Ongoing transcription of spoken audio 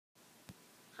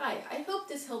I hope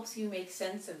this helps you make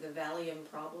sense of the Valium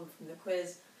problem from the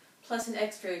quiz, plus an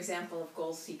extra example of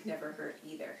goals seek never hurt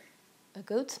either. A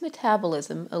goat's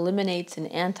metabolism eliminates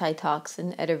an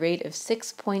antitoxin at a rate of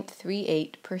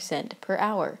 6.38% per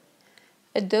hour.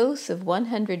 A dose of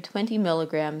 120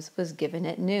 milligrams was given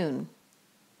at noon.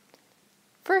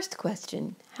 First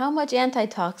question, how much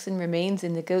antitoxin remains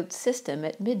in the goat's system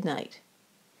at midnight?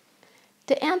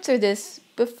 To answer this,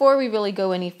 before we really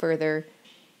go any further,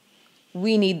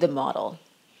 we need the model.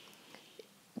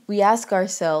 We ask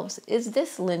ourselves, is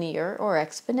this linear or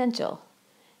exponential?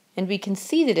 And we can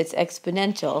see that it's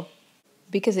exponential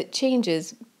because it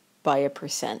changes by a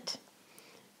percent.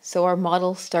 So our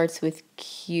model starts with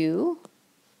Q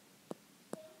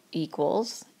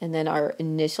equals, and then our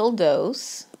initial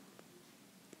dose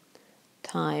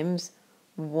times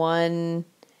 1,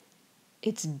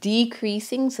 it's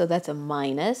decreasing, so that's a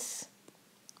minus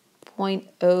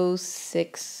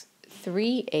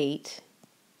 0.0638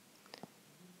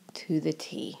 to the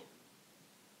t.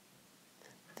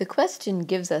 The question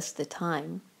gives us the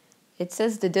time. It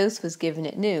says the dose was given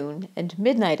at noon, and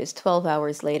midnight is 12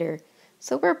 hours later,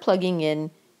 so we're plugging in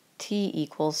t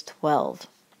equals 12.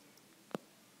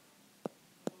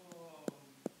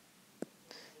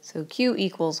 So Q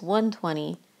equals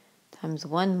 120 times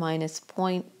 1 minus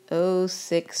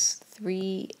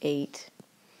 0.0638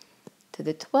 to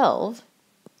the 12.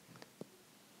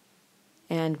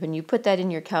 And when you put that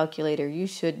in your calculator, you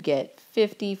should get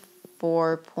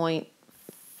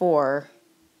 54.4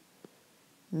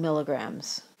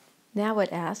 milligrams. Now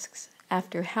it asks,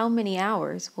 after how many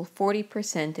hours will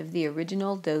 40% of the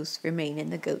original dose remain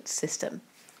in the goat's system?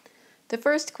 The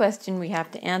first question we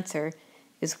have to answer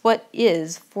is, what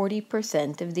is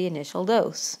 40% of the initial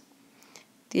dose?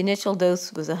 The initial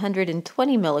dose was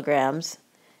 120 milligrams,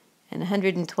 and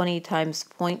 120 times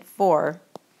 0.4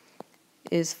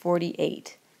 is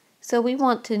 48. So we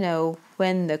want to know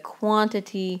when the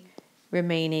quantity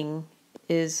remaining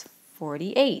is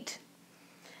 48.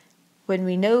 When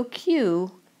we know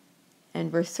Q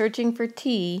and we're searching for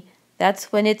T,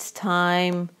 that's when it's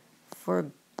time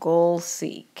for goal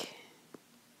seek.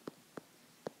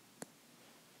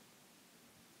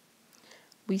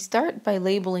 We start by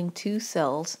labeling 2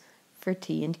 cells for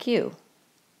T and Q.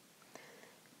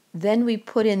 Then we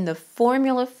put in the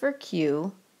formula for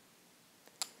Q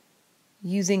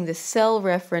using the cell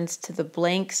reference to the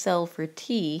blank cell for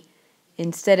T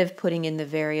instead of putting in the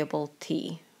variable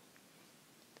T.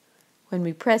 When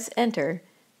we press enter,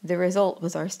 the result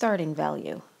was our starting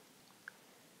value.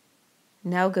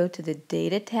 Now go to the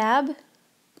Data tab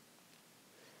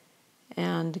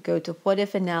and go to What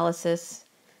If Analysis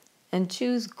and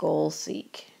choose Goal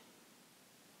Seek.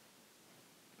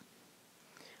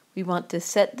 We want to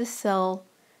set the cell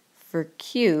for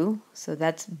Q, so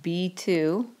that's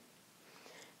B2,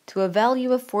 to a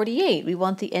value of 48. We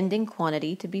want the ending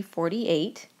quantity to be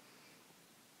 48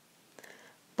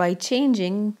 by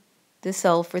changing the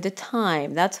cell for the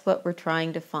time. That's what we're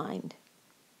trying to find.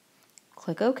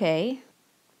 Click OK,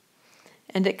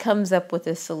 and it comes up with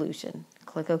a solution.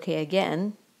 Click OK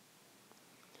again,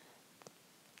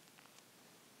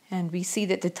 and we see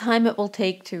that the time it will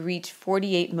take to reach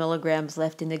 48 milligrams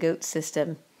left in the goat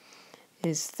system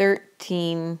is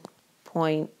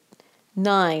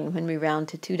 13.9 when we round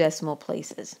to 2 decimal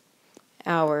places.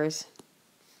 Hours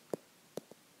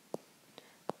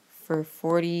for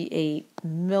 48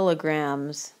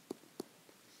 milligrams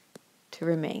to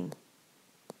remain.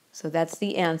 So that's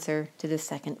the answer to the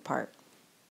second part.